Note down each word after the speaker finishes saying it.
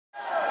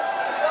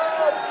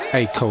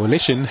A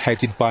coalition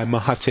headed by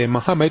Mahathir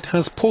Mohamad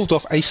has pulled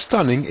off a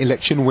stunning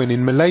election win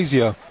in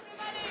Malaysia.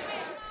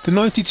 The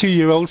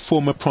 92-year-old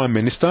former Prime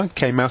Minister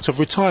came out of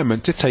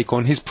retirement to take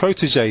on his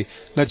protege,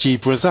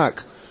 Najib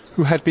Razak,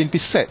 who had been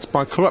beset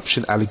by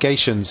corruption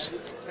allegations.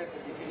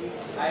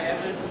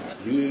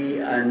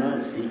 We are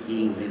not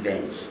seeking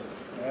revenge.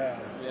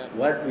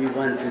 What we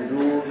want to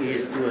do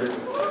is to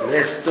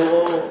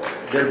restore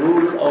the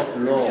rule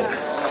of law.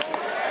 If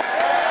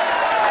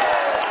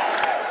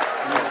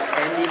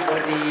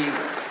anybody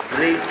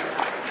breaks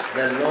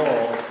the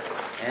law,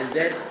 and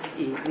that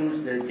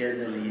includes the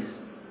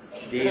journalists,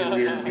 they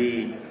will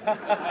be brought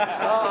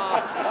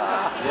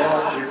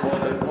before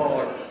the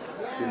court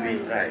to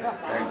be tried.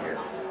 Thank you.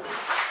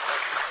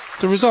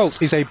 The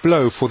result is a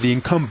blow for the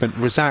incumbent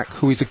Razak,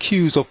 who is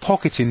accused of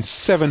pocketing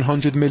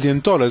 $700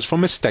 million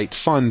from a state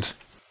fund.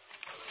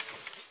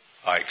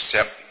 I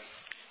accept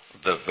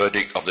the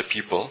verdict of the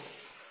people.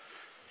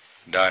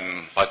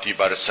 Dan Parti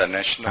Barisan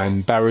Nasional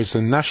And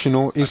Barisan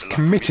Nasional is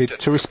committed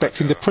to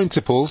respecting the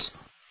principles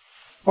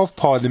of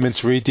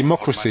parliamentary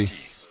democracy.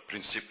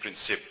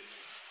 Prinsip-prinsip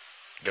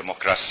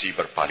demokrasi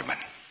berparlimen.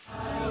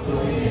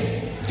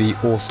 The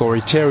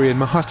authoritarian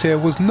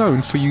Mahathir was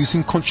known for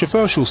using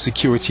controversial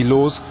security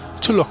laws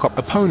to lock up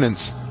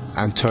opponents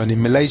and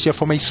turning Malaysia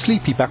from a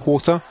sleepy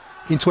backwater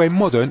into a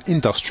modern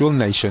industrial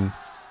nation.